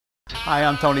Hi,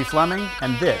 I'm Tony Fleming,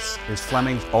 and this is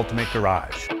Fleming's Ultimate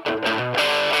Garage.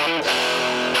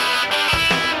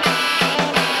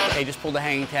 Hey, just pulled the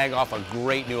hanging tag off a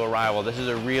great new arrival. This is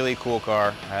a really cool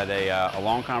car. I had a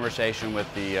long conversation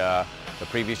with the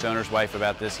previous owner's wife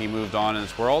about this. He moved on in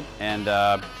this world, and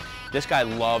this guy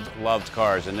loved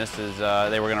cars. And this is,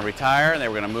 they were going to retire, and they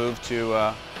were going to move to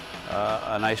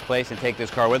a nice place and take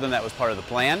this car with them. That was part of the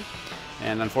plan.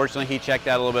 And unfortunately, he checked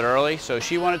out a little bit early, so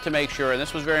she wanted to make sure, and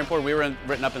this was very important, we were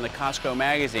written up in the Costco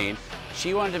magazine,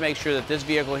 she wanted to make sure that this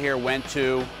vehicle here went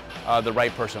to the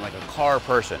right person, like a car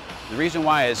person. The reason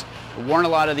why is there weren't a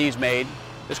lot of these made.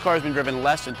 This car has been driven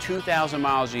less than 2,000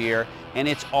 miles a year, and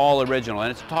it's all original.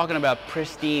 And it's talking about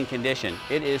pristine condition.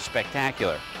 It is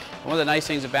spectacular. One of the nice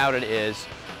things about it is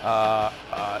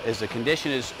the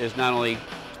condition is not only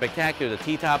spectacular, the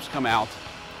T-tops come out,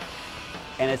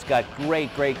 and it's got great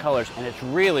colors, and it's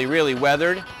really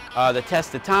weathered the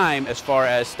test of time as far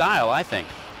as style, I think.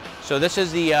 So this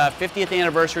is the 50th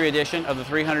anniversary edition of the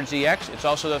 300ZX. It's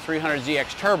also the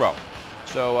 300ZX Turbo.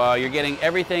 So you're getting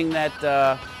everything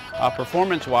that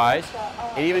performance-wise.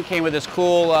 It even came with this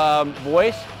cool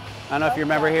voice. I don't know if you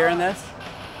remember hearing this.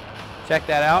 Check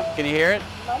that out. Can you hear it?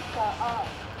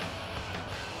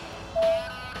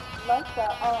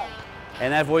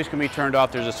 And that voice can be turned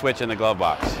off. There's a switch in the glove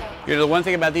box. You know, the one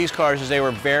thing about these cars is they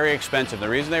were very expensive. The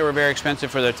reason they were very expensive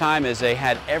for their time is they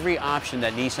had every option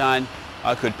that Nissan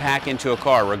could pack into a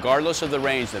car, regardless of the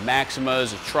range, the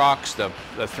Maximas, the trucks, the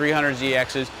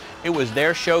 300ZXs. It was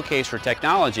their showcase for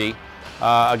technology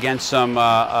against some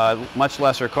much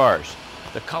lesser cars.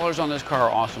 The colors on this car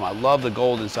are awesome. I love the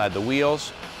gold inside the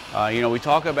wheels. You know, we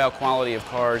talk about quality of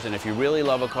cars, and if you really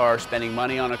love a car, spending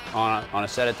money on a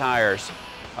set of tires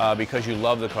because you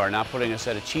love the car, not putting a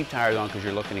set of cheap tires on because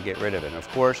you're looking to get rid of it. And of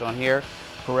course, on here,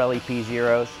 Pirelli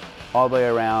P0s all the way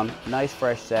around, nice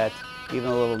fresh set. Even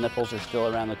the little nipples are still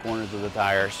around the corners of the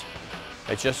tires.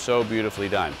 It's just so beautifully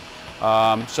done.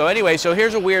 So anyway, so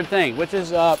here's a weird thing, which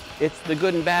is it's the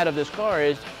good and bad of this car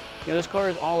is, you know, this car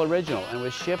is all original and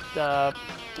was shipped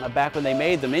back when they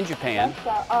made them in Japan.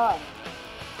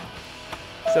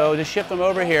 So to ship them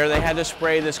over here, they had to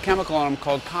spray this chemical on them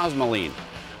called cosmoline.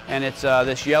 And it's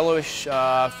this yellowish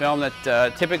film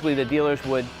that typically the dealers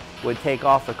would take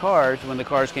off the cars when the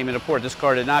cars came into port. This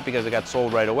car did not because it got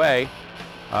sold right away,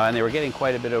 and they were getting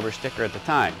quite a bit over sticker at the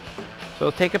time.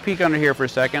 So take a peek under here for a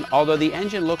second. Although the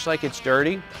engine looks like it's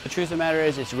dirty, the truth of the matter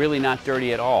is it's really not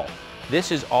dirty at all.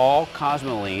 This is all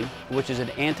cosmoline, which is an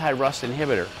anti-rust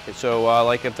inhibitor. So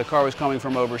like if the car was coming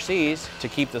from overseas, to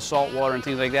keep the salt water and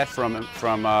things like that from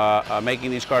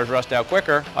making these cars rust out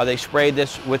quicker, they sprayed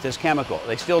this with this chemical.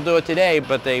 They still do it today,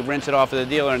 but they rinse it off of the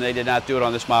dealer, and they did not do it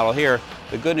on this model here.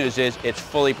 The good news is it's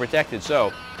fully protected.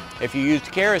 So if you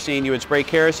used kerosene, you would spray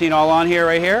kerosene all on here,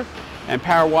 right here, and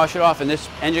power wash it off, and this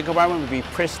engine compartment would be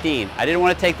pristine. I didn't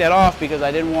want to take that off because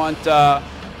I didn't want to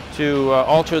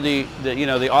alter the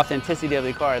authenticity of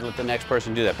the car. I'd let the next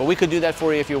person do that. But we could do that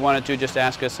for you if you wanted to. Just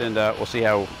ask us, and we'll see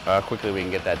how quickly we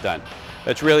can get that done.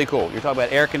 That's really cool. You're talking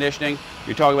about air conditioning.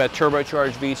 You're talking about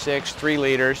turbocharged V6, 3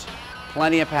 liters,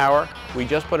 plenty of power. We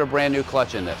just put a brand new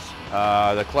clutch in this.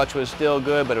 The clutch was still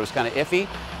good, but it was kind of iffy.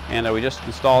 And we just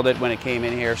installed it when it came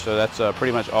in here. So that's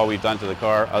pretty much all we've done to the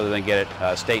car other than get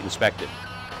it state inspected.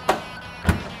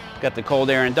 Got the cold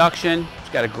air induction.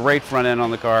 It's got a great front end on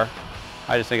the car.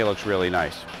 I just think it looks really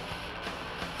nice.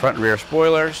 Front and rear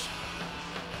spoilers.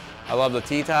 I love the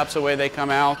T-tops, the way they come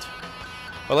out.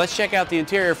 But let's check out the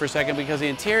interior for a second, because the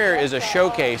interior is a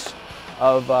showcase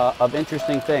of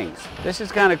interesting things. This is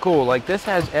kind of cool. Like, this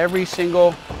has every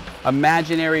single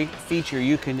imaginary feature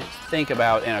you can think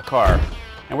about in a car.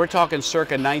 And we're talking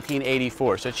circa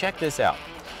 1984. So check this out.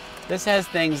 This has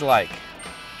things like,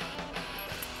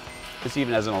 this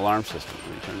even has an alarm system.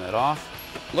 Let me turn that off.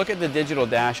 Look at the digital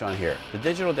dash on here. The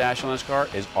digital dash on this car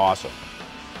is awesome.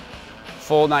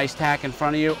 Full nice tack in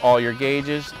front of you, all your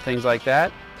gauges, things like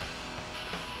that.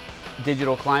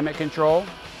 Digital climate control,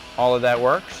 all of that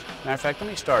works. Matter of fact, let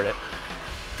me start it.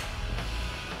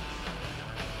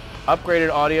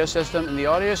 Upgraded audio system, and the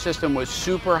audio system was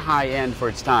super high-end for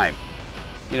its time.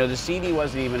 You know, the CD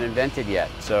wasn't even invented yet,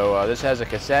 so this has a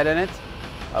cassette in it.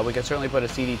 We could certainly put a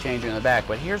CD changer in the back,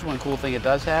 but here's one cool thing it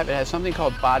does have. It has something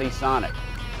called Body Sonic.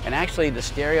 And actually, the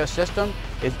stereo system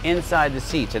is inside the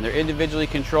seats, and they're individually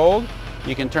controlled.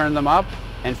 You can turn them up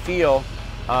and feel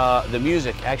the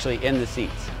music actually in the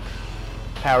seats.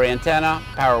 Power antenna,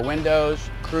 power windows,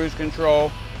 cruise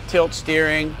control, tilt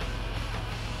steering.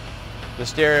 The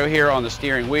stereo here on the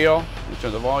steering wheel. You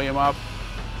turn the volume up.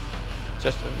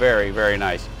 Just very, very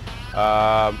nice.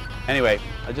 Anyway,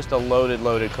 just a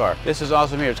loaded car. This is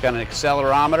awesome here. It's got an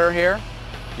accelerometer here.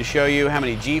 to show you how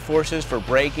many G-forces for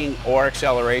braking or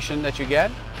acceleration that you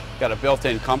get. Got a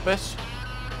built-in compass.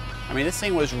 I mean, this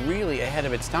thing was really ahead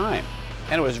of its time.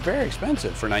 And it was very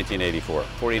expensive for 1984.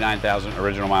 49,000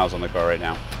 original miles on the car right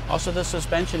now. Also, the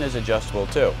suspension is adjustable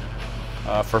too.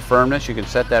 For firmness, you can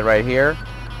set that right here.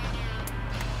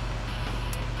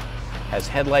 Has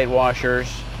headlight washers.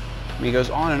 I mean, it goes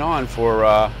on and on for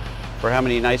how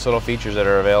many nice little features that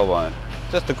are available on it.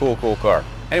 Just a cool, cool car.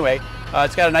 Anyway,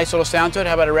 it's got a nice little sound to it.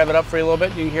 How about I rev it up for you a little bit?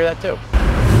 You can hear that too.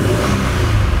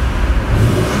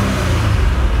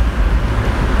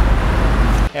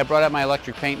 Yeah, I brought out my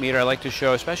electric paint meter. I like to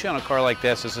show, especially on a car like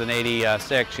this is an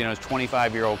 86, you know, it's a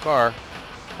 25-year-old car,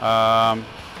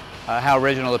 how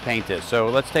original the paint is. So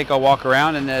let's take a walk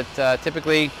around, and that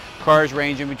typically cars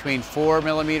range in between 4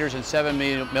 millimeters and 7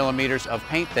 millimeters of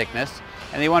paint thickness,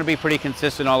 and they want to be pretty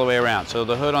consistent all the way around. So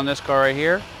the hood on this car right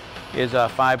here is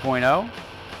 5.0.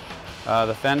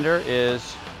 The fender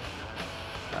is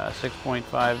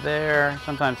 6.5 there,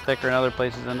 sometimes thicker in other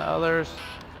places than others.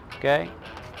 Okay.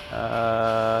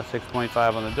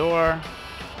 6.5 on the door,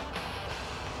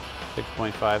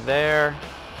 6.5 there,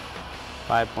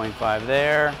 5.5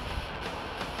 there.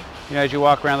 You know, as you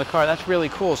walk around the car, that's really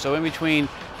cool. So in between,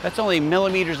 that's only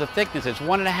millimeters of thickness. It's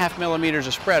 1.5 millimeters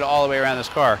of spread all the way around this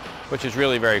car, which is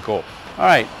really very cool. All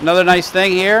right, another nice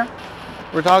thing here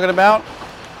we're talking about.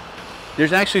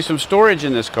 There's actually some storage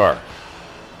in this car.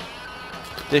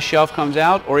 This shelf comes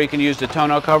out, or you can use the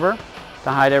tonneau cover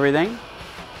to hide everything.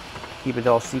 Keep it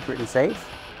all secret and safe.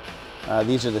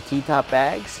 These are the T-top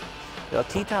bags. The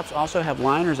T-tops also have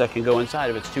liners that can go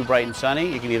inside. If it's too bright and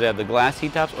sunny, you can either have the glass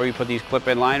T-tops or you put these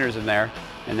clip-in liners in there,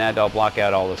 and that'll block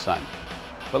out all the sun.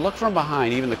 But look from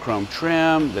behind, even the chrome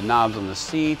trim, the knobs on the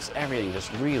seats, everything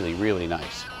just really, really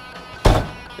nice.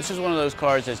 This is one of those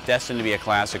cars that's destined to be a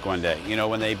classic one day. You know,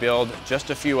 when they build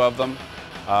just a few of them,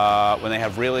 when they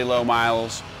have really low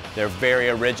miles, they're very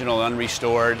original,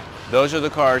 unrestored. Those are the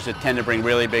cars that tend to bring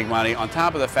really big money, on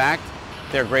top of the fact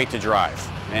they're great to drive.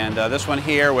 And this one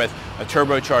here with a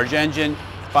turbocharged engine,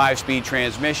 5-speed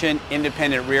transmission,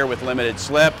 independent rear with limited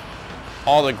slip,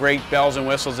 all the great bells and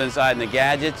whistles inside and the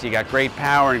gadgets. You got great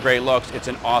power and great looks. It's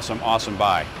an awesome, awesome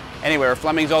buy. Anyway, we're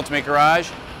Fleming's Ultimate Garage.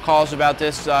 Call us about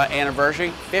this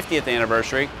anniversary, 50th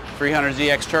anniversary,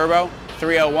 300ZX Turbo,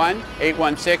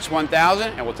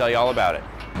 301-816-1000, and we'll tell you all about it.